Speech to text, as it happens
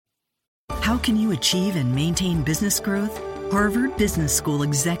How can you achieve and maintain business growth? Harvard Business School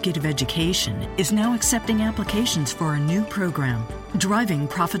Executive Education is now accepting applications for a new program, Driving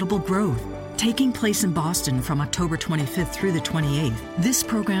Profitable Growth. Taking place in Boston from October 25th through the 28th, this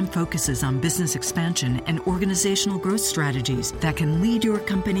program focuses on business expansion and organizational growth strategies that can lead your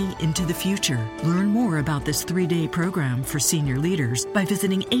company into the future. Learn more about this 3-day program for senior leaders by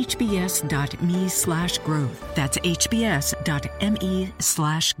visiting hbs.me/growth. That's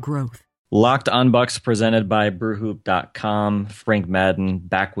hbs.me/growth. Locked on Bucks presented by brewhoop.com. Frank Madden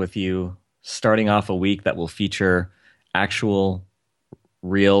back with you, starting off a week that will feature actual,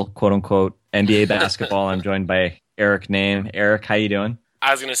 real, quote-unquote, NBA basketball. I'm joined by Eric Name. Eric, how you doing?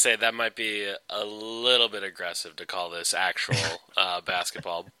 I was going to say that might be a little bit aggressive to call this actual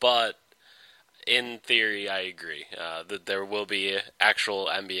basketball, but in theory, I agree that there will be actual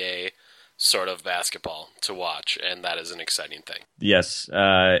NBA sort of basketball to watch, and that is an exciting thing. Yes.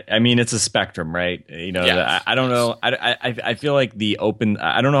 I mean, it's a spectrum, right? You know, yes. I don't know. I feel like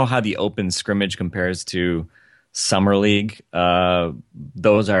I don't know how the open scrimmage compares to Summer League.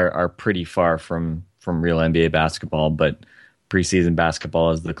 Those are pretty far from real NBA basketball, but preseason basketball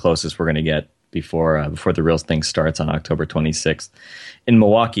is the closest we're going to get before the real thing starts on October 26th in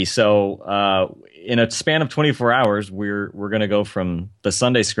Milwaukee. So in a span of 24 hours, we're going to go from the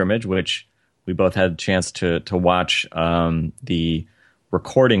Sunday scrimmage, which we both had a chance to watch the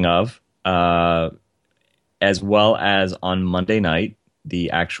recording of, as well as on Monday night,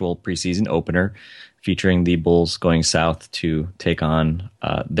 the actual preseason opener, featuring the Bulls going south to take on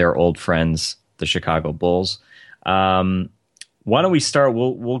their old friends, the Chicago Bulls. Why don't we start?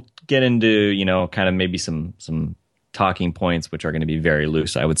 We'll get into kind of maybe some talking points, which are going to be very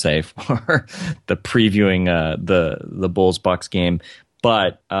loose, I would say, for the previewing the Bulls Bucks game.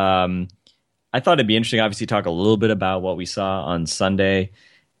 But I thought it'd be interesting, obviously, talk a little bit about what we saw on Sunday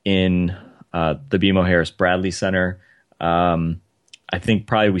in the BMO Harris Bradley Center. I think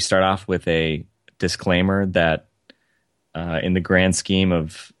probably we start off with a disclaimer that in the grand scheme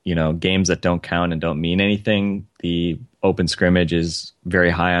of games that don't count and don't mean anything, the open scrimmage is very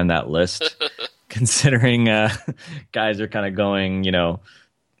high on that list, considering guys are kind of going,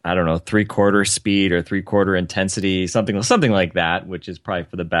 I don't know, 3/4 speed or 3/4 intensity, something like that, which is probably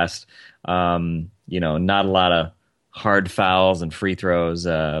for the best. Not a lot of hard fouls and free throws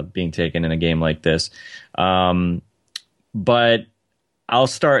being taken in a game like this. But I'll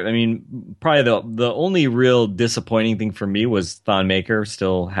start. I mean, probably the only real disappointing thing for me was Thon Maker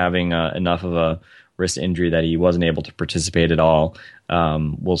still having enough of a wrist injury that he wasn't able to participate at all.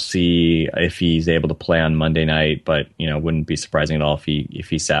 We'll see if he's able to play on Monday night, but wouldn't be surprising at all if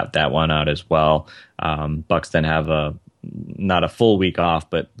he sat that one out as well. Bucks then have not a full week off,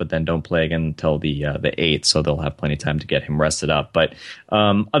 but then don't play again until the 8th, so they'll have plenty of time to get him rested up. But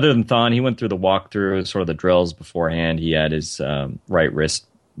other than Thon, he went through the walkthrough, sort of the drills beforehand. He had his right wrist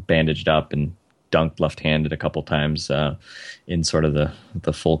bandaged up and dunked left-handed a couple times in sort of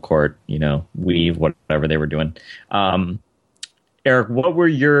the full court, weave, whatever they were doing. Eric, what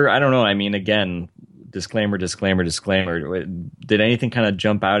were I don't know, I mean, again, disclaimer. Did anything kind of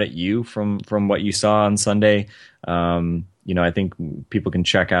jump out at you from what you saw on Sunday? I think people can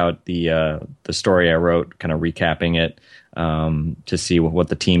check out the story I wrote, kind of recapping it, to see what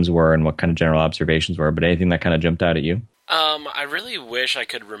the teams were and what kind of general observations were. But anything that kind of jumped out at you? I really wish I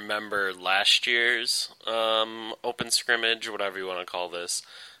could remember last year's open scrimmage, whatever you want to call this,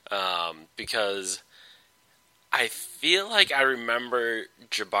 because I feel like I remember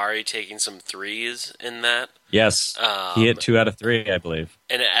Jabari taking some threes in that. Yes, he hit 2 out of 3, I believe.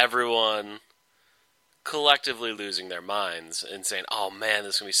 And everyone collectively losing their minds and saying, oh man,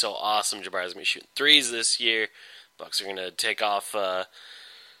 this is going to be so awesome. Jabari's going to be shooting threes this year. Bucks are going to take off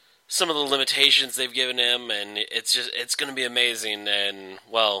some of the limitations they've given him, and it's going to be amazing. And,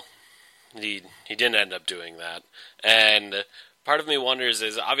 well, he didn't end up doing that. And part of me wonders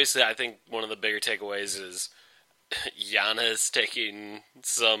is, obviously, I think one of the bigger takeaways is Giannis taking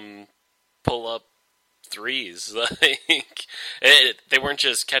some pull-up threes. They weren't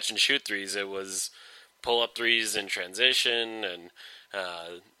just catch and shoot threes. It was pull-up threes in transition, and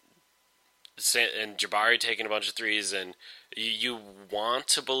Jabari taking a bunch of threes. And you want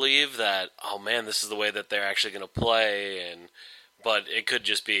to believe that, oh man, this is the way that they're actually going to play. But it could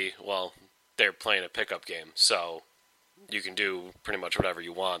just be, well, they're playing a pickup game, so you can do pretty much whatever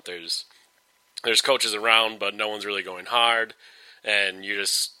you want. There's coaches around, but no one's really going hard, and you're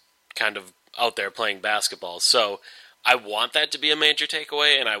just kind of out there playing basketball. So I want that to be a major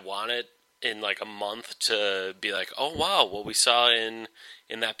takeaway, and I want it in like a month to be like, oh wow, what we saw in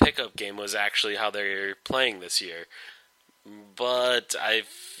that pickup game was actually how they're playing this year. but I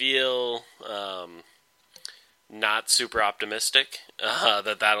feel not super optimistic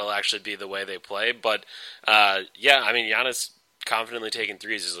that that'll actually be the way they play. But yeah, I mean, Giannis confidently taking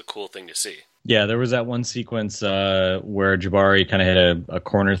threes is a cool thing to see. Yeah, there was that one sequence where Jabari kind of hit a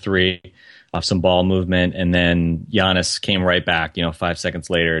corner three off some ball movement, and then Giannis came right back, 5 seconds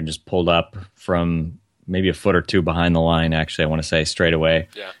later, and just pulled up from maybe a foot or two behind the line. Actually, I want to say straight away,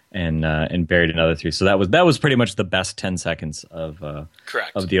 Yeah. and buried another three. So that was pretty much the best 10 seconds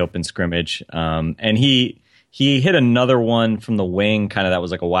Correct. of the open scrimmage. And he hit another one from the wing, kind of that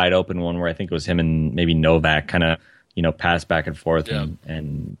was like a wide open one where I think it was him and maybe Novak kind of passed back and forth, Yeah.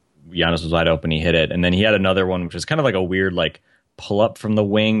 and Giannis was wide open. He hit it, and then he had another one which was kind of like a weird like pull up from the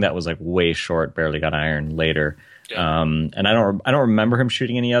wing that was like way short, barely got iron later. Yeah. And I don't remember him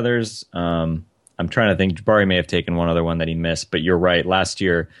shooting any others. I'm trying to think. Jabari may have taken one other one that he missed, but you're right. Last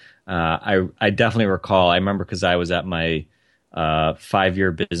year, I definitely recall. I remember because I was at my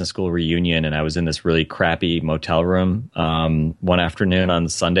 5-year business school reunion, and I was in this really crappy motel room one afternoon on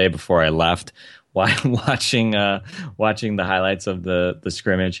Sunday before I left, watching the highlights of the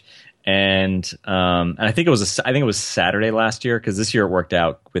scrimmage, and I think it was Saturday last year, because this year it worked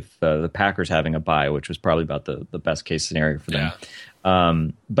out with the Packers having a bye, which was probably about the best case scenario for them. Yeah.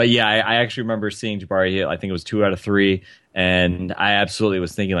 But yeah, I actually remember seeing Jabari hit. I think it was 2 out of 3, and I absolutely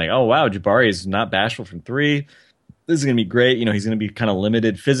was thinking like, oh wow, Jabari is not bashful from 3. This is going to be great. He's going to be kind of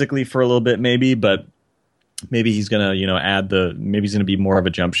limited physically for a little bit, maybe, but maybe he's going to, maybe he's going to be more of a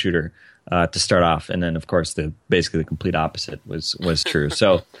jump shooter to start off. And then, of course, basically the complete opposite was true.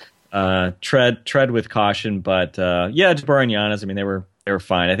 So tread with caution. But yeah, Jabari and Giannis, I mean, they were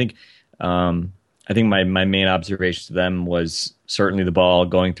fine. I think my main observation to them was certainly the ball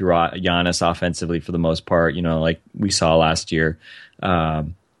going through Giannis offensively for the most part. Like we saw last year.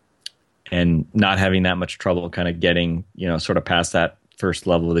 And not having that much trouble kind of getting, sort of past that first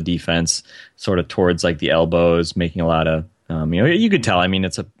level of the defense, sort of towards like the elbows, making a lot of, you could tell. I mean,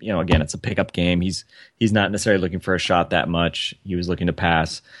 it's again, it's a pickup game. He's not necessarily looking for a shot that much. He was looking to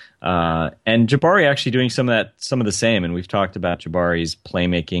pass. And Jabari actually doing some of the same. And we've talked about Jabari's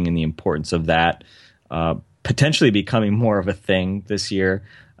playmaking and the importance of that, potentially becoming more of a thing this year,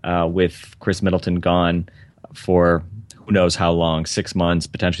 with Chris Middleton gone for who knows how long, 6 months,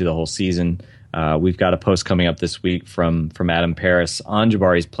 potentially the whole season. We've got a post coming up this week from Adam Paris on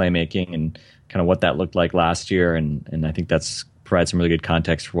Jabari's playmaking and kind of what that looked like last year, and I think that's provides some really good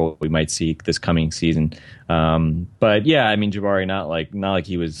context for what we might see this coming season. But yeah, I mean, Jabari not like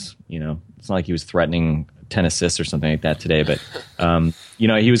he was, it's not like he was threatening 10 assists or something like that today, but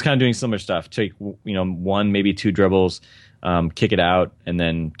he was kind of doing similar stuff. Take 1, maybe 2 dribbles, kick it out, and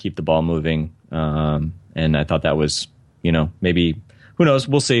then keep the ball moving. And I thought that was, maybe, who knows?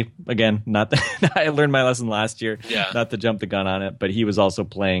 We'll see. Again, not that I learned my lesson last year, not to jump the gun on it, but he was also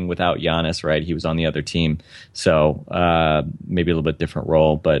playing without Giannis, right? He was on the other team. So maybe a little bit different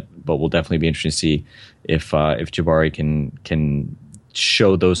role, but we'll definitely be interested to see if Jabari can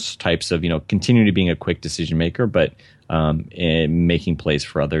show those types of, continue to being a quick decision maker, but making plays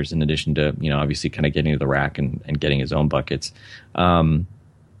for others in addition to, obviously kind of getting to the rack and getting his own buckets.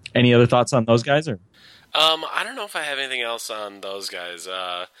 Any other thoughts on those guys? Or I don't know if I have anything else on those guys.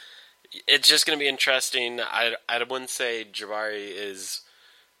 It's just going to be interesting. I wouldn't say Jabari is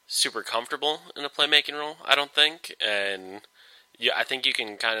super comfortable in a playmaking role, I don't think. And yeah, I think you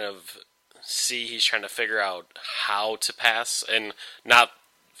can kind of see he's trying to figure out how to pass and not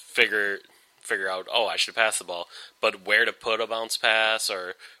figure out, oh, I should pass the ball, but where to put a bounce pass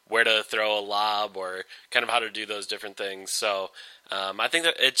or where to throw a lob or kind of how to do those different things. So I think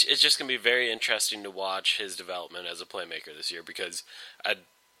that it's just going to be very interesting to watch his development as a playmaker this year, because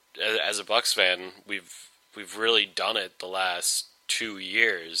as a Bucks fan, we've really done it the last 2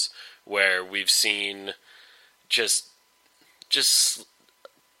 years where we've seen just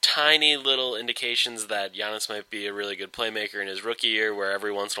tiny little indications that Giannis might be a really good playmaker in his rookie year, where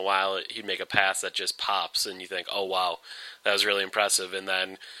every once in a while he'd make a pass that just pops and you think, oh wow, that was really impressive. And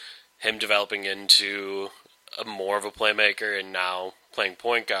then him developing into more of a playmaker and now playing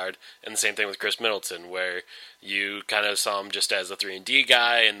point guard. And the same thing with Chris Middleton, where you kind of saw him just as a 3-and-D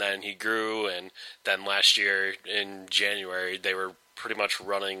guy, and then he grew, and then last year in January they were pretty much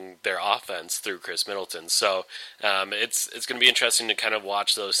running their offense through Chris Middleton. So it's going to be interesting to kind of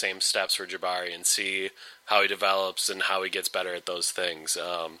watch those same steps for Jabari and see how he develops and how he gets better at those things.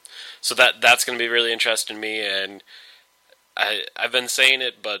 So that's going to be really interesting to me. And I've been saying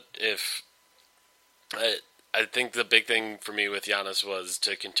it, but I think the big thing for me with Giannis was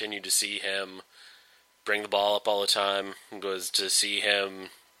to continue to see him bring the ball up all the time, was to see him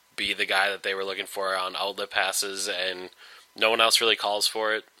be the guy that they were looking for on outlet passes, and no one else really calls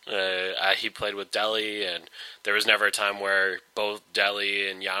for it. He played with Delly, and there was never a time where both Delly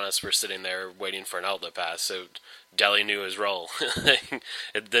and Giannis were sitting there waiting for an outlet pass. So Delly knew his role.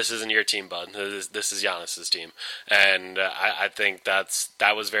 This isn't your team, bud. This is Giannis's team, and I think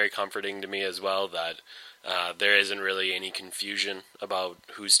that was very comforting to me as well. That there isn't really any confusion about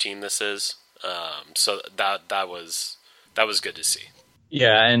whose team this is. So that was good to see.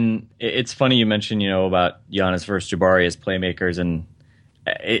 Yeah, and it's funny you mentioned, about Giannis versus Jabari as playmakers, and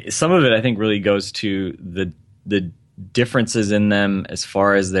some of it I think really goes to the differences in them as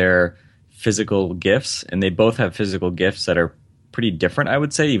far as their physical gifts, and they both have physical gifts that are pretty different, I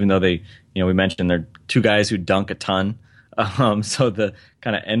would say, even though we mentioned they're two guys who dunk a ton. So the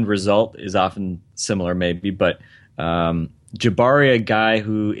kind of end result is often similar maybe, but Jabari, a guy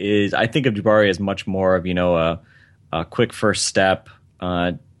who is, I think of Jabari as much more of, a quick first step,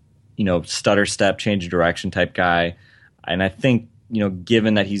 stutter step, change of direction type guy. And I think,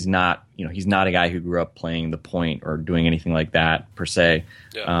 given that he's not a guy who grew up playing the point or doing anything like that per se,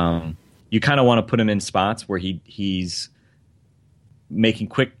 you kind of want to put him in spots where he's making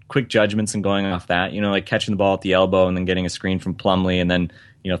quick judgments and going off that, like catching the ball at the elbow and then getting a screen from Plumlee and then,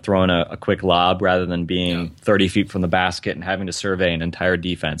 throwing a quick lob rather than being 30 feet from the basket and having to survey an entire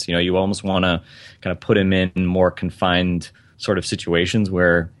defense. You almost want to kind of put him in more confined sort of situations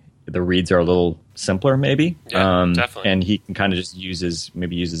where the reads are a little simpler, maybe. Definitely. And he can kind of just use his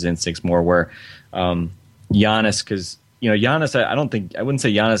instincts more. Where Giannis, because Giannis, I wouldn't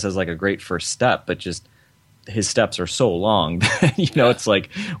say Giannis has like a great first step, but just his steps are so long. It's like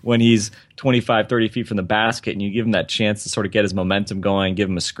when he's 25, 30 feet from the basket, and you give him that chance to sort of get his momentum going, give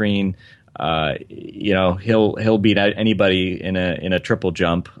him a screen. He'll beat anybody in a triple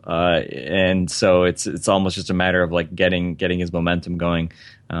jump, and so it's almost just a matter of like getting his momentum going,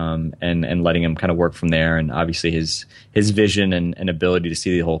 and letting him kind of work from there. And obviously his vision and ability to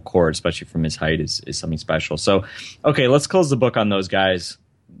see the whole court, especially from his height, is something special. So, okay, let's close the book on those guys.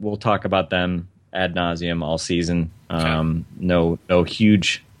 We'll talk about them ad nauseum all season. No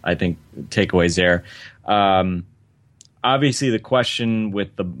huge, I think, takeaways there. Obviously, the question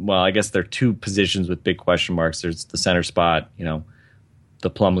I guess there are two positions with big question marks. There's the center spot, the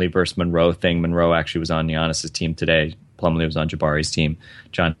Plumlee versus Monroe thing. Monroe actually was on Giannis's team today. Plumlee was on Jabari's team.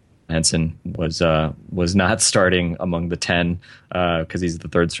 John Henson was not starting among the 10 because he's the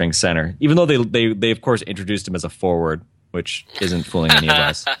third string center. Even though they of course introduced him as a forward, which isn't fooling any of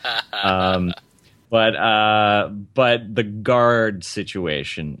us. But the guard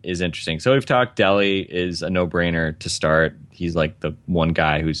situation is interesting. So we've talked Delly is a no-brainer to start. He's like the one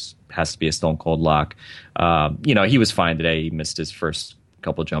guy has to be a stone cold lock. He was fine today. He missed his first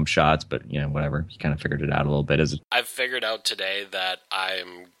couple jump shots, but whatever. He kind of figured it out a little bit. I've figured out today that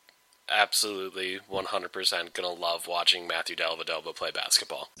I'm absolutely 100% gonna love watching Matthew Dellavedova play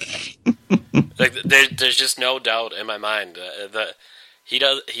basketball. Like there's just no doubt in my mind that he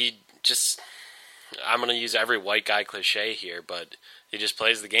just. I'm going to use every white guy cliche here, but he just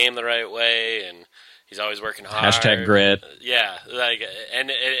plays the game the right way, and he's always working hard. Hashtag grit. Yeah, and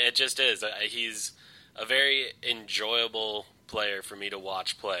it just is. He's a very enjoyable player for me to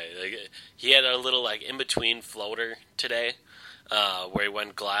watch play. He had a little in-between floater today where he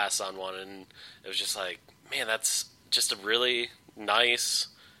went glass on one, and it was just like, man, that's just a really nice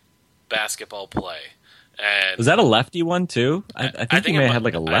basketball play. And was that a lefty one too? I think he may have had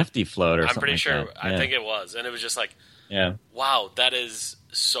like a lefty float or something. I'm pretty sure. Like that. Yeah. I think it was, and it was just like, wow, that is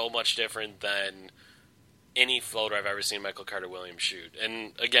so much different than any floater I've ever seen Michael Carter Williams shoot.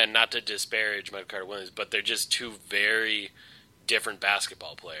 And again, not to disparage Michael Carter Williams, but they're just two very different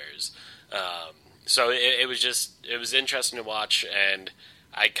basketball players. So it was interesting to watch, and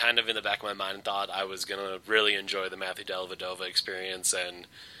I kind of in the back of my mind thought I was gonna really enjoy the Matthew Dellavedova experience, and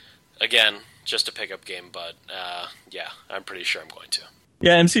again, just a pickup game, but I'm pretty sure I'm going to.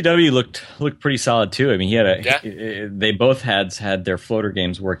 Yeah, MCW looked pretty solid too. I mean, they both had their floater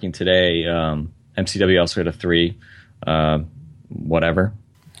games working today. MCW also had a 3, whatever.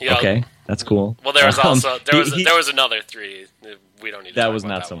 Yeah. Okay, that's cool. Well, there was also there was another 3. We don't need to. That talk was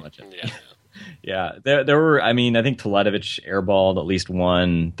about not that so one. much. Yeah. Yeah, there were. I mean, I think Teletovic airballed at least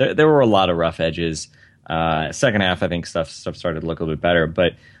one. There were a lot of rough edges. Second half, I think stuff started to look a little bit better,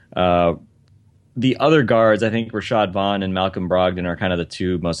 but. The other guards, I think Rashad Vaughn and Malcolm Brogdon are kind of the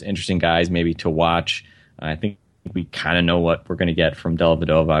two most interesting guys maybe to watch. I think we kind of know what we're going to get from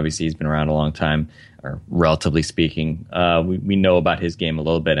Dellavedova. Obviously, he's been around a long time, or relatively speaking. We know about his game a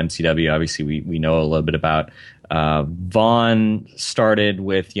little bit. MCW, obviously, we know a little bit about. Vaughn started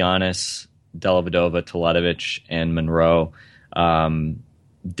with Giannis, Dellavedova, Teletovic, and Monroe.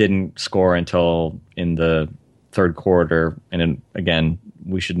 didn't score until in the third quarter. And then, again,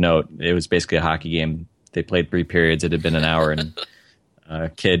 we should note it was basically a hockey game. They played 3 periods. It had been an hour, and a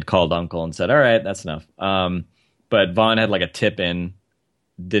kid called uncle and said, "All right, that's enough." But Vaughn had like a tip in,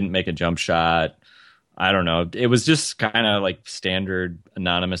 didn't make a jump shot. I don't know. It was just kind of like standard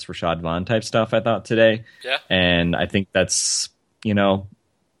anonymous Rashad Vaughn type stuff, I thought, today. Yeah. And I think that's,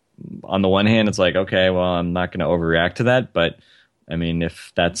 on the one hand, it's like, okay, well, I'm not going to overreact to that. But, I mean,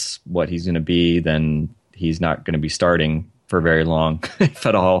 if that's what he's going to be, then he's not going to be starting for very long, if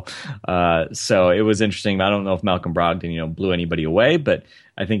at all. So it was interesting. I don't know if Malcolm Brogdon, blew anybody away, but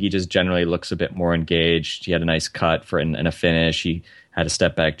I think he just generally looks a bit more engaged. He had a nice cut and a finish. He had a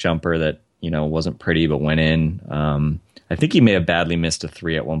step back jumper that, wasn't pretty but went in. I think he may have badly missed a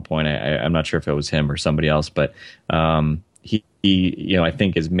 3 at one point. I'm not sure if it was him or somebody else, but he I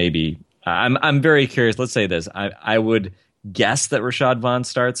think is maybe. I'm very curious. Let's say this. I would guess that Rashad Vaughn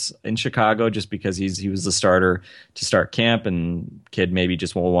starts in Chicago just because he was the starter to start camp, and kid maybe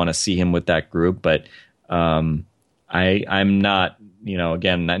just will want to see him with that group. But I'm not,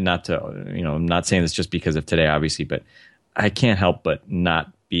 again, not to, I'm not saying this just because of today, obviously, but I can't help but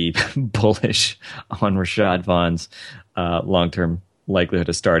not be bullish on Rashad Vaughn's long-term likelihood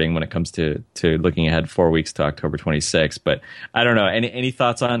of starting when it comes to looking ahead 4 weeks to October 26th. But I don't know. Any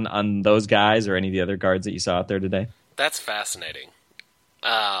thoughts on those guys or any of the other guards that you saw out there today? That's fascinating.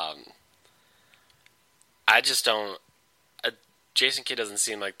 I just don't. Jason Kidd doesn't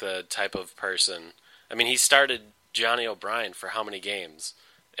seem like the type of person. I mean, he started Johnny O'Brien for how many games?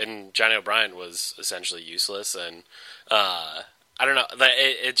 And Johnny O'Brien was essentially useless. And I don't know.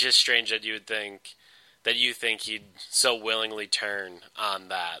 It's just strange that you think he'd so willingly turn on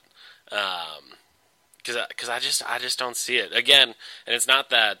that. Because I just don't see it. Again, and it's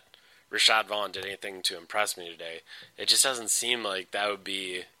not that Rashad Vaughn did anything to impress me today. It just doesn't seem like that would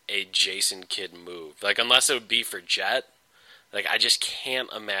be a Jason Kidd move. Like, unless it would be for Jet, like, I just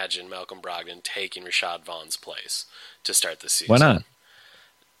can't imagine Malcolm Brogdon taking Rashad Vaughn's place to start the season. Why not?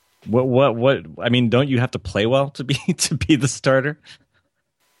 What? I mean, don't you have to play well to be the starter?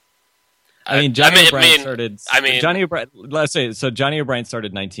 I mean, Johnny O'Brien started. Johnny O'Brien. Let's say so. Johnny O'Brien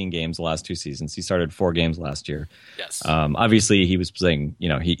started 19 games the last 2 seasons. He started 4 games last year. Yes. Obviously, he was playing.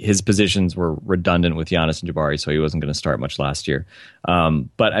 His positions were redundant with Giannis and Jabari, so he wasn't going to start much last year.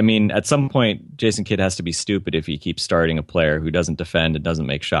 But I mean, at some point, Jason Kidd has to be stupid if he keeps starting a player who doesn't defend and doesn't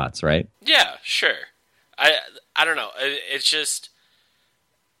make shots, right? Yeah, sure. I don't know. It's just,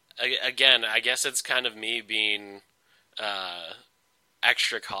 again, I guess it's kind of me being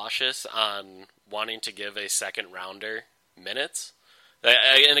extra cautious on wanting to give a second rounder minutes.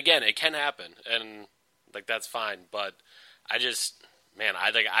 And again, it can happen, and like that's fine. But I just, man,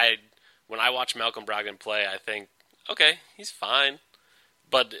 when I watch Malcolm Brogdon play, I think, okay, he's fine.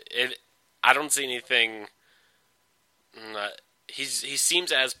 But I don't see anything. He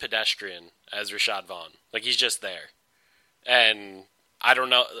seems as pedestrian as Rashad Vaughn. Like, he's just there. And I don't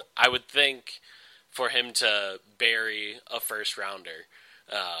know. I would think for him to bury a first rounder,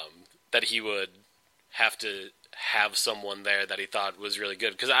 that he would have to have someone there that he thought was really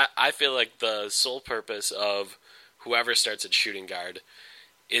good. Because I feel like the sole purpose of whoever starts at shooting guard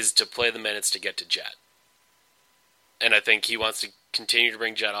is to play the minutes to get to Jet. And I think he wants to continue to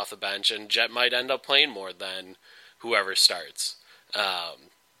bring Jet off the bench, and Jet might end up playing more than whoever starts.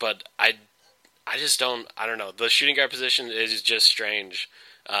 But I just don't. I don't know. The shooting guard position is just strange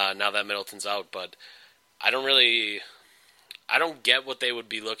now that Middleton's out. But I don't get what they would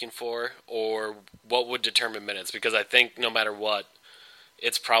be looking for or what would determine minutes, because I think no matter what,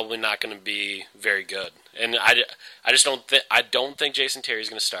 it's probably not going to be very good. And I just don't think. I don't think Jason Terry's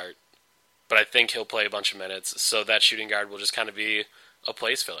going to start, but I think he'll play a bunch of minutes. So that shooting guard will just kind of be a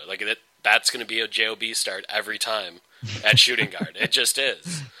place filler. Like that's going to be a JOB start every time at shooting guard. It just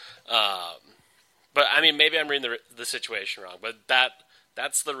is. But I mean, maybe I'm reading the situation wrong, but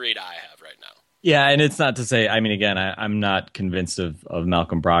that's the read I have right now. Yeah, and it's not to say. I mean, again, I'm not convinced of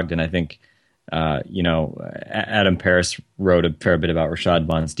Malcolm Brogdon. I think, Adam Paris wrote a fair bit about Rashad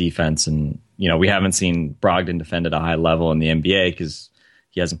Vaughn's defense, and we haven't seen Brogdon defend at a high level in the NBA because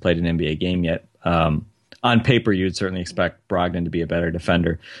he hasn't played an NBA game yet. On paper, you'd certainly expect Brogdon to be a better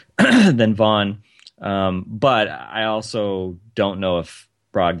defender than Vaughn, but I also don't know if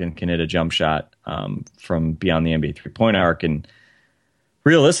Brogdon can hit a jump shot from beyond the NBA three-point arc. And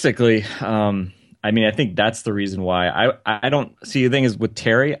realistically, I mean, I think that's the reason why I don't see. The thing is with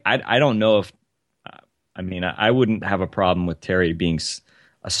Terry, I don't know if I wouldn't have a problem with Terry being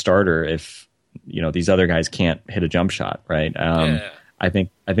a starter if these other guys can't hit a jump shot, right? Yeah. I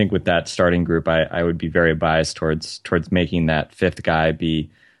think with that starting group, I would be very biased towards making that fifth guy be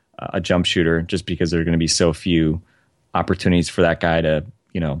a jump shooter, just because there are going to be so few opportunities for that guy to,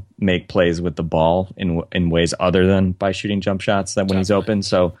 you know, make plays with the ball in ways other than by shooting jump shots that when he's open.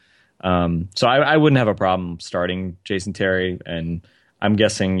 So I wouldn't have a problem starting Jason Terry, and I'm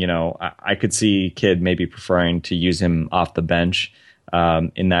guessing, you know, I could see Kidd maybe preferring to use him off the bench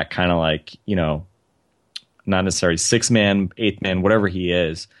in that kind of like, you know, not necessarily 6-man, 8-man, whatever he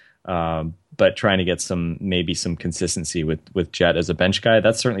is, but trying to get maybe some consistency with Jet as a bench guy.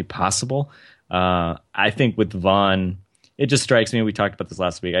 That's certainly possible. I think with Vaughn, it just strikes me, we talked about this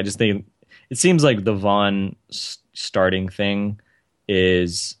last week, I just think it seems like the Vaughn starting thing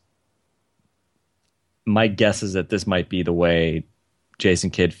is, my guess is that this might be the way Jason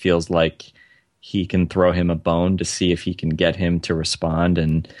Kidd feels like he can throw him a bone to see if he can get him to respond.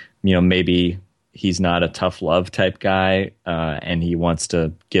 And, you know, maybe he's not a tough love type guy, and he wants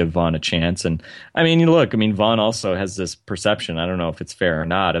to give Vaughn a chance. And I mean, look, Vaughn also has this perception, I don't know if it's fair or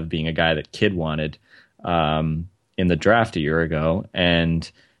not, of being a guy that Kidd wanted in the draft a year ago. And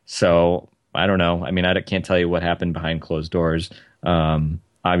so I don't know. I mean, I can't tell you what happened behind closed doors.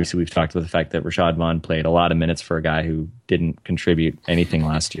 Obviously, we've talked about the fact that Rashad Vaughn played a lot of minutes for a guy who didn't contribute anything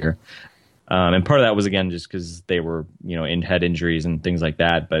last year. And part of that was, again, just because they were, you know, in head injuries and things like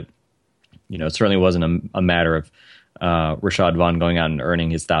that. But, you know, it certainly wasn't a matter of Rashad Vaughn going out and earning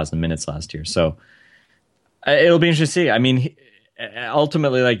his 1,000 minutes last year. So it'll be interesting to see. I mean,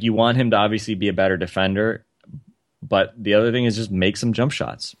 ultimately, like, you want him to obviously be a better defender. But the other thing is just make some jump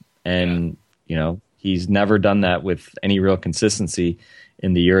shots. And, you know, he's never done that with any real consistency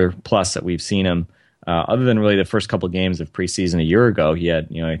in the year plus that we've seen him. Other than really the first couple of games of preseason a year ago, he had,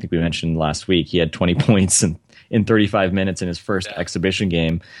 you know, I think we mentioned last week, he had 20 points in 35 minutes in his first exhibition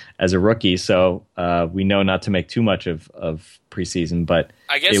game as a rookie. So we know not to make too much of preseason, but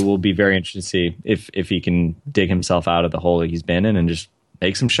I guess it will be very interesting to see if he can dig himself out of the hole that he's been in and just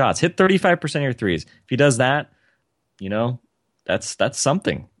make some shots. Hit 35% of your threes. If he does that, you know, that's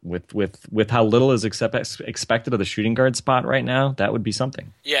something. With how little is expected of the shooting guard spot right now, that would be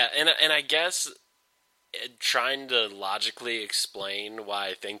something. Yeah, and I guess trying to logically explain why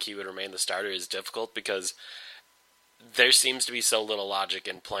I think he would remain the starter is difficult, because there seems to be so little logic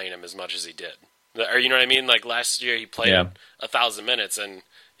in playing him as much as he did. Or, you know what I mean? Like, last year he played 1,000 minutes, and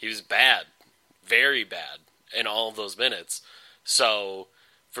he was bad, very bad, in all of those minutes. So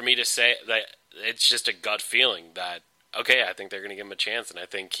for me to say that, it's just a gut feeling that, okay, I think they're going to give him a chance, and I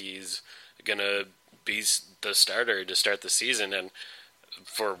think he's going to be the starter to start the season. And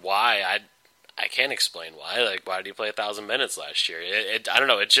for why, I can't explain why. Like, why did he play 1,000 minutes last year? I don't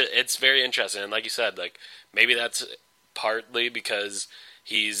know. It's very interesting. And like you said, like, maybe that's partly because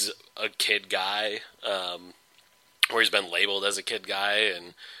he's a kid guy, or he's been labeled as a kid guy,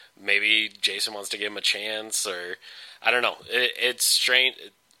 and maybe Jason wants to give him a chance, or I don't know. It's strange.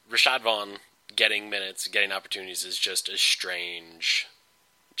 Rashad Vaughn getting minutes, getting opportunities is just a strange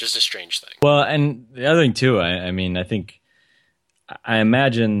thing. Well, and the other thing too, I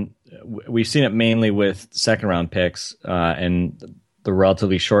imagine we've seen it mainly with second round picks and the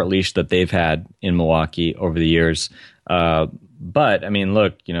relatively short leash that they've had in Milwaukee over the years. But I mean,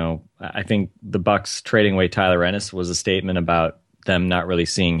 look, you know, I think the Bucks trading away Tyler Ennis was a statement about them not really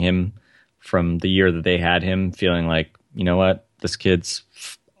seeing him from the year that they had him, feeling like, you know what, this kid's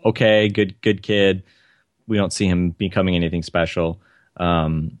okay, good kid. We don't see him becoming anything special.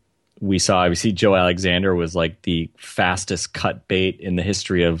 We saw, obviously, Joe Alexander was like the fastest cut bait in the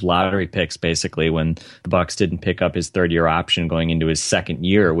history of lottery picks, basically, when the Bucks didn't pick up his third-year option going into his second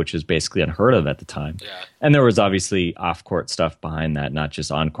year, which was basically unheard of at the time. Yeah. And there was obviously off-court stuff behind that, not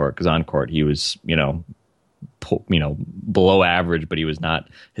just on-court, because on-court he was, below average, but he was not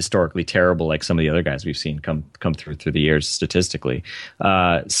historically terrible like some of the other guys we've seen come through the years statistically.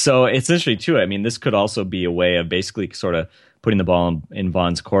 So it's interesting too. I mean, this could also be a way of basically sort of putting the ball in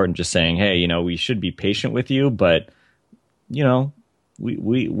Vaughn's court and just saying, hey, you know, we should be patient with you, but you know,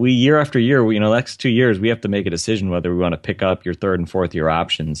 we year after year, the next 2 years, we have to make a decision whether we want to pick up your third and fourth year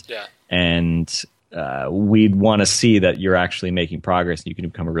options. Yeah. And we'd want to see that you're actually making progress and you can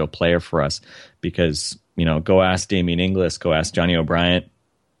become a real player for us, because, you know, go ask Damian Inglis, go ask Johnny O'Bryant,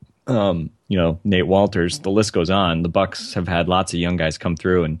 Nate Walters, the list goes on. The Bucks have had lots of young guys come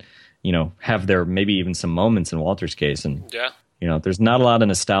through and, you know, have their maybe even some moments in Walters' case. And, you know, there's not a lot of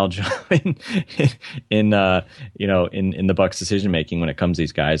nostalgia in the Bucks decision making when it comes to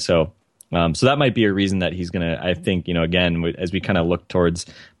these guys. So So that might be a reason that he's going to, I think, again, as we kind of look towards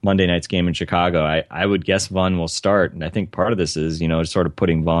Monday night's game in Chicago, I would guess Vaughn will start. And I think part of this is, sort of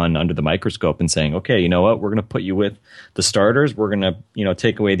putting Vaughn under the microscope and saying, okay, you know what, we're going to put you with the starters. We're going to,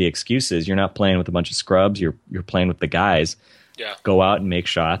 take away the excuses. You're not playing with a bunch of scrubs. You're playing with the guys. Yeah. Go out and make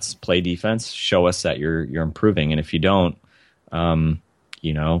shots, play defense, show us that you're improving. And if you don't, then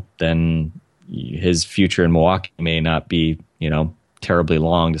his future in Milwaukee may not be, terribly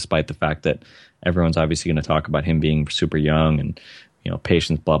long, despite the fact that everyone's obviously going to talk about him being super young and,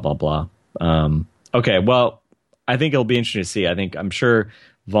 patience, blah, blah, blah. Okay, well, I think it'll be interesting to see. I'm sure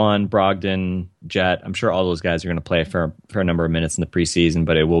Vaughn, Brogdon, Jet, I'm sure all those guys are going to play for a number of minutes in the preseason,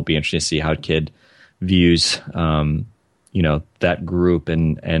 but it will be interesting to see how Kidd views, that group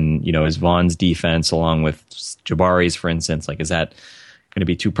and is Vaughn's defense along with Jabari's, for instance, like, is that going to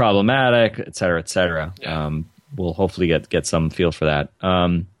be too problematic, et cetera, et cetera. Yeah. We'll hopefully get some feel for that.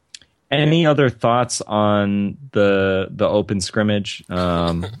 Any other thoughts on the open scrimmage?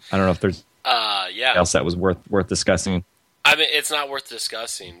 I don't know if there's else that was worth discussing. I mean, it's not worth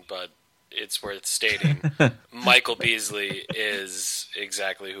discussing, but it's worth stating. Michael Beasley is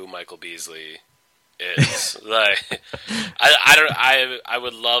exactly who Michael Beasley is. Like, I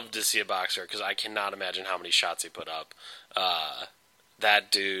would love to see a boxer because I cannot imagine how many shots he put up.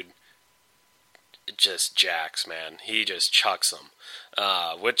 That dude just jacks, man. He just chucks them,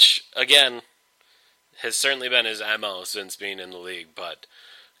 which again has certainly been his MO since being in the league. But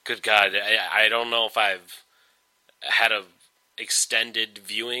good God, I don't know if I've had a extended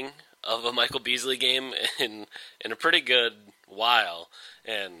viewing of a Michael Beasley game in a pretty good while,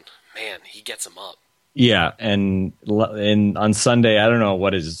 and man, he gets them up. Yeah, and on Sunday, I don't know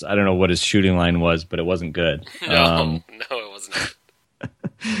what his shooting line was, but it wasn't good. No, it wasn't.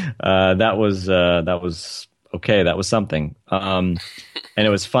 That was okay. That was something. And it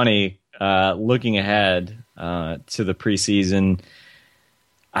was funny looking ahead to the preseason.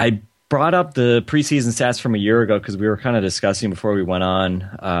 I brought up the preseason stats from a year ago because we were kind of discussing before we went on,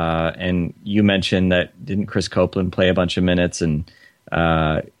 and you mentioned that didn't Chris Copeland play a bunch of minutes, and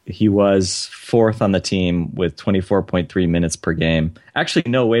he was fourth on the team with 24.3 minutes per game. Actually,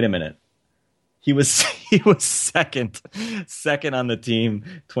 no, wait a minute. He was second on the team,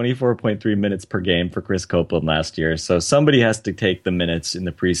 24.3 minutes per game for Chris Copeland last year. So somebody has to take the minutes in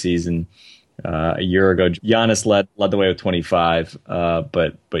the preseason. A year ago, Giannis led the way with 25,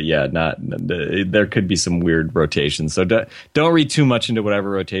 but yeah, there could be some weird rotations. So don't read too much into whatever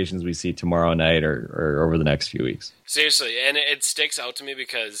rotations we see tomorrow night or over the next few weeks. Seriously, and it sticks out to me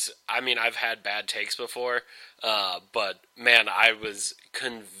because I've had bad takes before, but man, I was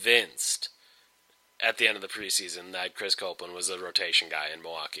convinced at the end of the preseason that Chris Copeland was a rotation guy in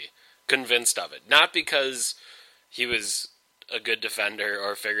Milwaukee. Convinced of it. Not because he was a good defender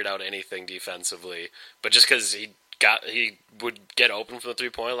or figured out anything defensively, but just because he would get open from the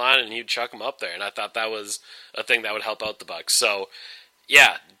three-point line and he'd chuck him up there, and I thought that was a thing that would help out the Bucks. So,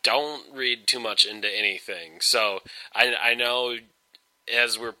 yeah, don't read too much into anything. So, I know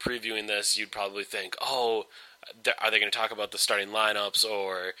as we're previewing this, you'd probably think, oh, are they going to talk about the starting lineups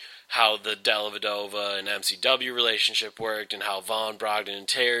or how the Dellavedova and MCW relationship worked and how Vaughn, Brogdon, and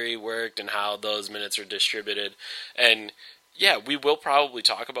Terry worked and how those minutes are distributed? And yeah, we will probably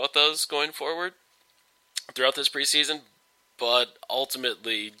talk about those going forward throughout this preseason, but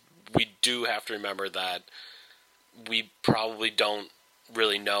ultimately we do have to remember that we probably don't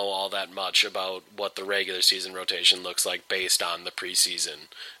really know all that much about what the regular season rotation looks like based on the preseason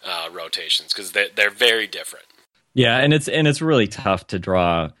rotations because they're very different. Yeah, and it's really tough to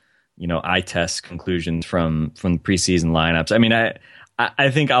draw, eye test conclusions from the preseason lineups. I mean, I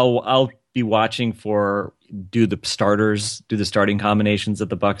think I'll be watching for do the starting combinations that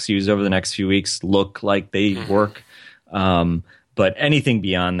the Bucks use over the next few weeks look like they work. But anything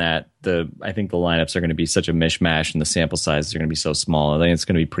beyond that, I think the lineups are going to be such a mishmash and the sample sizes are going to be so small. I think it's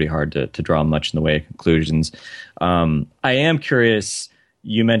going to be pretty hard to draw much in the way of conclusions. I am curious.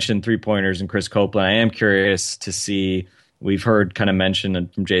 You mentioned three-pointers and Chris Copeland. I am curious to see. We've heard kind of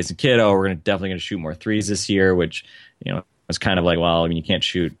mentioned from Jason Kidd, we're definitely going to shoot more threes this year, which was kind of like, well, I mean, you can't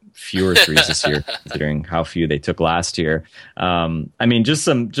shoot fewer threes this year considering how few they took last year. I mean, just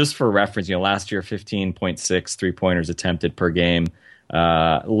for reference, last year 15.6 three-pointers attempted per game.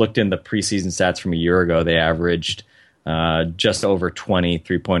 Looked in the preseason stats from a year ago, they averaged just over 20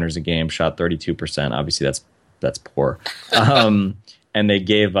 three-pointers a game, shot 32%. Obviously, that's poor. And they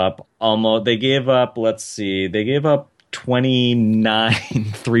gave up 29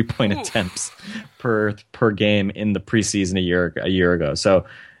 three-point attempts per game in the preseason a year ago. So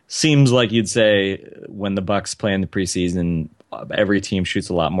seems like you'd say when the Bucks play in the preseason, every team shoots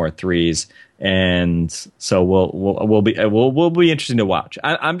a lot more threes, and so we'll be interesting to watch.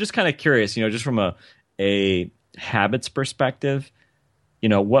 I'm just kind of curious, just from a habits perspective,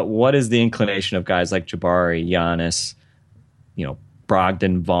 what is the inclination of guys like Jabari, Giannis,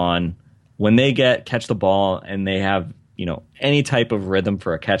 Brogdon, Vaughn, when they catch the ball and they have any type of rhythm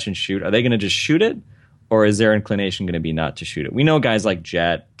for a catch and shoot? Are they going to just shoot it, or is their inclination going to be not to shoot it? We know guys like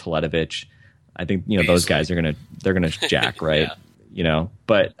Jet, Teletovic. I think those guys they're gonna jack, right? Yeah.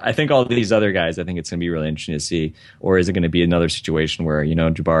 But I think all these other guys, I think it's gonna be really interesting to see. Or is it going to be another situation where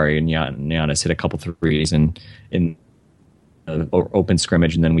Jabari and Giannis hit a couple threes in open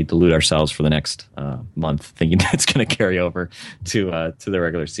scrimmage, and then we delude ourselves for the next month, thinking that's going to carry over to the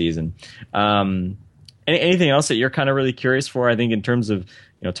regular season. Anything else that you're kind of really curious for? I think in terms of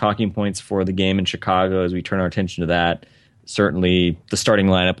talking points for the game in Chicago, as we turn our attention to that. Certainly, the starting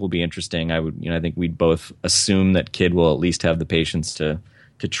lineup will be interesting. I think we'd both assume that Kidd will at least have the patience to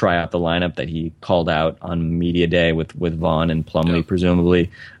try out the lineup that he called out on media day with Vaughn and Plumlee, presumably.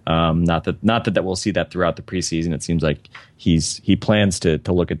 Not that we'll see that throughout the preseason. It seems like he plans to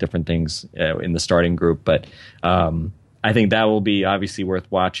look at different things in the starting group, but I think that will be obviously worth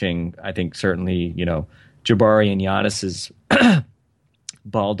watching. I think certainly Jabari and Giannis's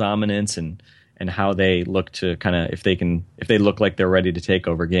ball dominance and how they look to kind of if they look like they're ready to take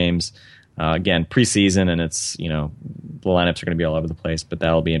over games. Again, preseason, and it's the lineups are going to be all over the place, but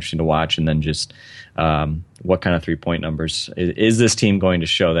that'll be interesting to watch. And then just what kind of 3-point numbers is this team going to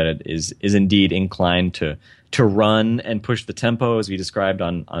show that it is indeed inclined to run and push the tempo as we described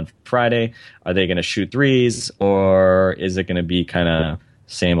on Friday? Are they going to shoot threes, or is it going to be kind of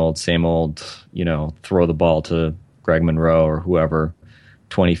same old, throw the ball to Greg Monroe or whoever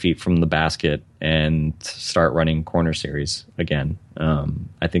 20 feet from the basket and start running corner series again?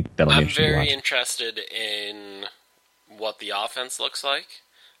 I think that'll be interesting to watch. I'm very interested in what the offense looks like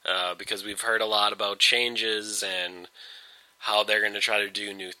because we've heard a lot about changes and how they're going to try to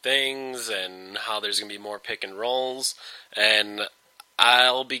do new things and how there's going to be more pick and rolls. And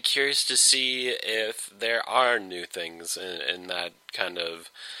I'll be curious to see if there are new things in that kind of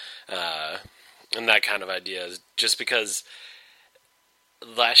ideas. Just because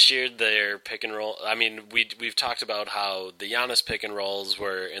last year their pick and roll, I mean, we've talked about how the Giannis pick and rolls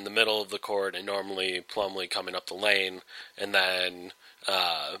were in the middle of the court and normally Plumlee coming up the lane, and then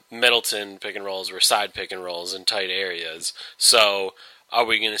Middleton pick and rolls were side pick and rolls in tight areas. So are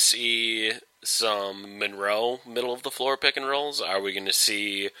we going to see some Monroe middle of the floor pick and rolls? Are we going to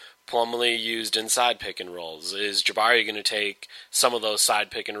see Plumlee used inside pick and rolls? Is Jabari going to take some of those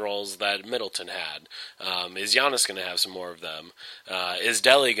side pick and rolls that Middleton had? Is Giannis going to have some more of them? Is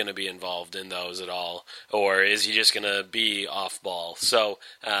Delly going to be involved in those at all? Or is he just going to be off ball? So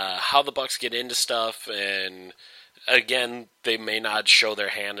how the Bucks get into stuff, and again, they may not show their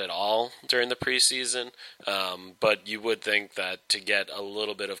hand at all during the preseason, but you would think that to get a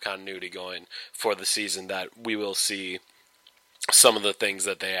little bit of continuity going for the season, that we will see some of the things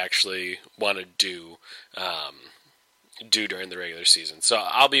that they actually want to do during the regular season. So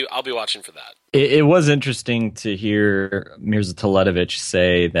I'll be watching for that. It was interesting to hear Mirza Teletovic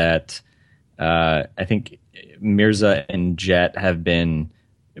say that I think Mirza and Jet have been,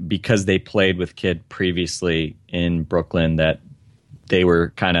 because they played with Kidd previously in Brooklyn, that they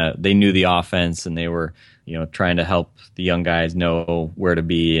knew the offense and they were trying to help the young guys know where to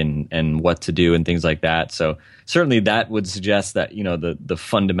be and what to do and things like that. So certainly that would suggest that the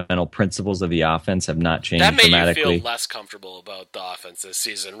fundamental principles of the offense have not changed dramatically. That made you feel less comfortable about the offense this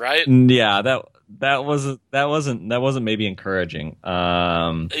season, right? Yeah, that wasn't maybe encouraging.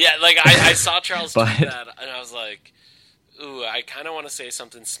 Yeah, like I saw Charles tweet that, and I was like, ooh, I kind of want to say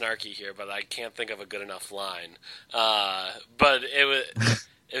something snarky here, but I can't think of a good enough line. But it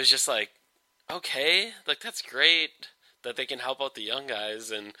was just like, okay, like that's great that they can help out the young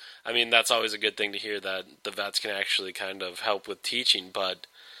guys, and I mean that's always a good thing to hear, that the vets can actually kind of help with teaching, but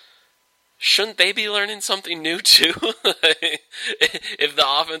shouldn't they be learning something new too? If the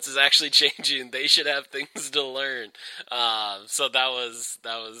offense is actually changing, they should have things to learn. So that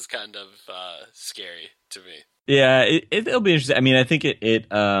was kind of scary to me. Yeah, it'll be interesting. I mean, I think it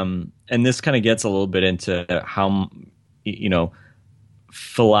and this kind of gets a little bit into how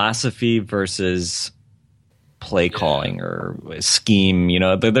philosophy versus play calling or scheme.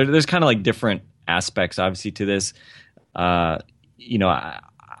 There's kind of like different aspects, obviously, to this. I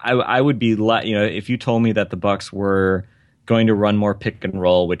would be if you told me that the Bucks were going to run more pick and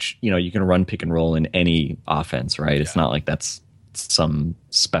roll, which you can run pick and roll in any offense, right? Yeah. It's not like that's some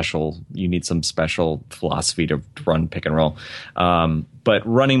special philosophy to run pick and roll. But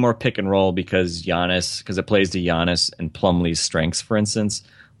running more pick and roll because it plays to Giannis and Plumlee's strengths, for instance.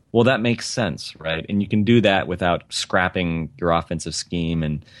 Well, that makes sense, right? And you can do that without scrapping your offensive scheme,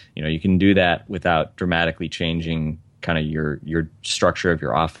 and you can do that without dramatically changing kind of your structure of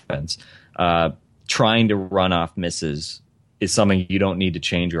your offense. Trying to run off misses is something you don't need to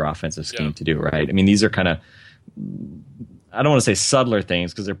change your offensive scheme to do, right? I mean, these are kind of, I don't want to say subtler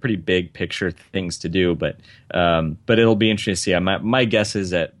things because they're pretty big picture things to do, but it'll be interesting to see. My guess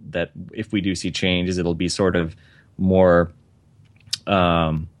is that if we do see changes, it'll be sort of more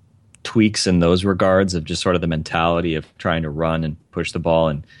tweaks in those regards of just sort of the mentality of trying to run and push the ball.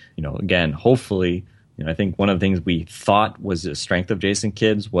 And, again, hopefully, I think one of the things we thought was a strength of Jason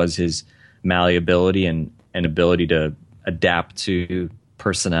Kidd's was his malleability and ability to adapt to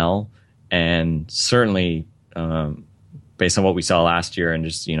personnel. And certainly, based on what we saw last year and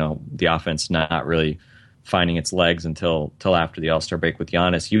just, the offense not really finding its legs until after the All-Star break with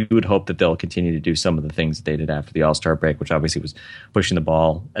Giannis, you would hope that they'll continue to do some of the things that they did after the All-Star break, which obviously was pushing the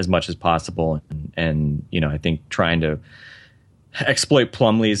ball as much as possible. And I think trying to exploit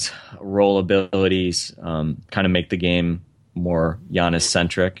Plumlee's role abilities, kind of make the game more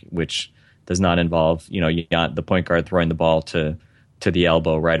Giannis-centric, which does not involve, the point guard throwing the ball to the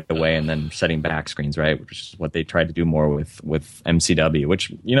elbow right away and then setting back screens, right? Which is what they tried to do more with MCW,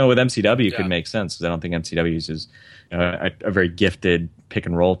 which, with MCW could make sense because I don't think MCW is a very gifted pick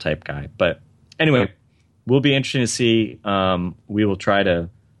and roll type guy. But anyway, we'll be interested to see. We will try to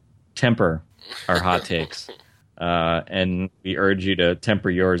temper our hot takes. And we urge you to temper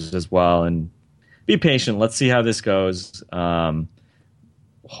yours as well and be patient. Let's see how this goes.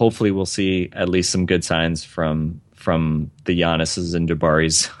 Hopefully we'll see at least some good signs from the Giannis's and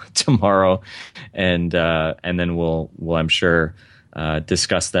Jabaris tomorrow, and then we'll I'm sure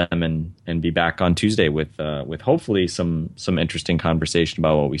discuss them and be back on Tuesday with hopefully some interesting conversation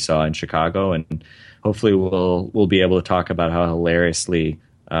about what we saw in Chicago, and hopefully we'll be able to talk about how hilariously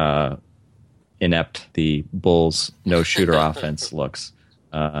inept the Bulls no shooter offense looks.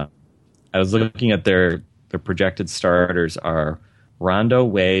 I was looking at their projected starters are Rondo,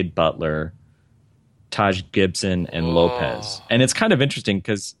 Wade, Butler, Taj Gibson, and Lopez. And it's kind of interesting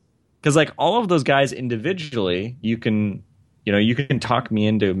because like all of those guys individually, you can talk me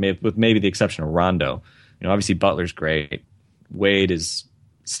into, with maybe the exception of Rondo. Obviously Butler's great. Wade is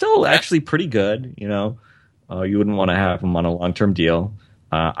still actually pretty good. You wouldn't want to have him on a long-term deal.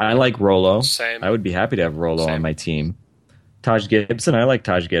 I like Rolo. Same. I would be happy to have Rolo on my team. Taj Gibson, I like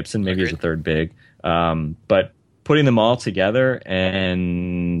Taj Gibson. Maybe as a third big. But putting them all together,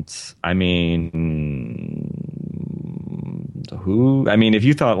 and I mean, if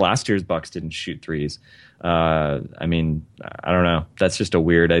you thought last year's Bucks didn't shoot threes, I don't know. That's just a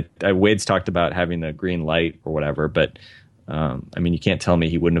weird. Wade's talked about having the green light or whatever, but you can't tell me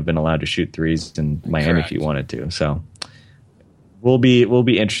he wouldn't have been allowed to shoot threes in Miami if he wanted to. So we'll be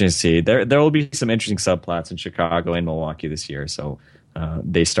interested to see. There will be some interesting subplots in Chicago and Milwaukee this year. So.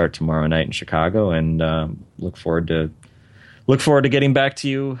 They start tomorrow night in Chicago, and look forward to getting back to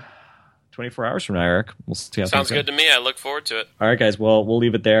you 24 hours from now, Eric. We'll see how sounds good to me. I look forward to it. All right, guys. Well, we'll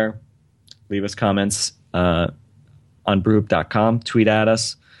leave it there. Leave us comments on brewhoop.com. Tweet at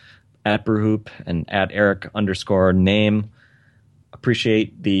us at brewhoop and at Eric_name.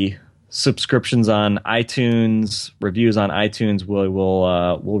 Appreciate the subscriptions on iTunes, reviews on iTunes.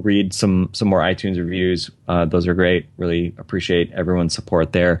 We'll read some more iTunes reviews. Those are great. Really appreciate everyone's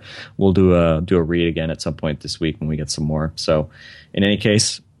support there. We'll do a read again at some point this week when we get some more. So, in any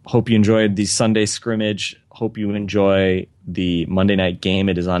case, hope you enjoyed the Sunday scrimmage. Hope you enjoy the Monday night game.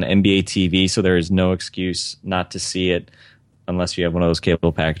 It is on NBA TV, so there is no excuse not to see it unless you have one of those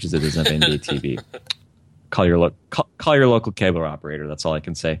cable packages that doesn't have NBA TV. Call your local cable operator. That's all I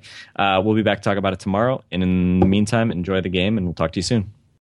can say. We'll be back to talk about it tomorrow. And in the meantime, enjoy the game, and we'll talk to you soon.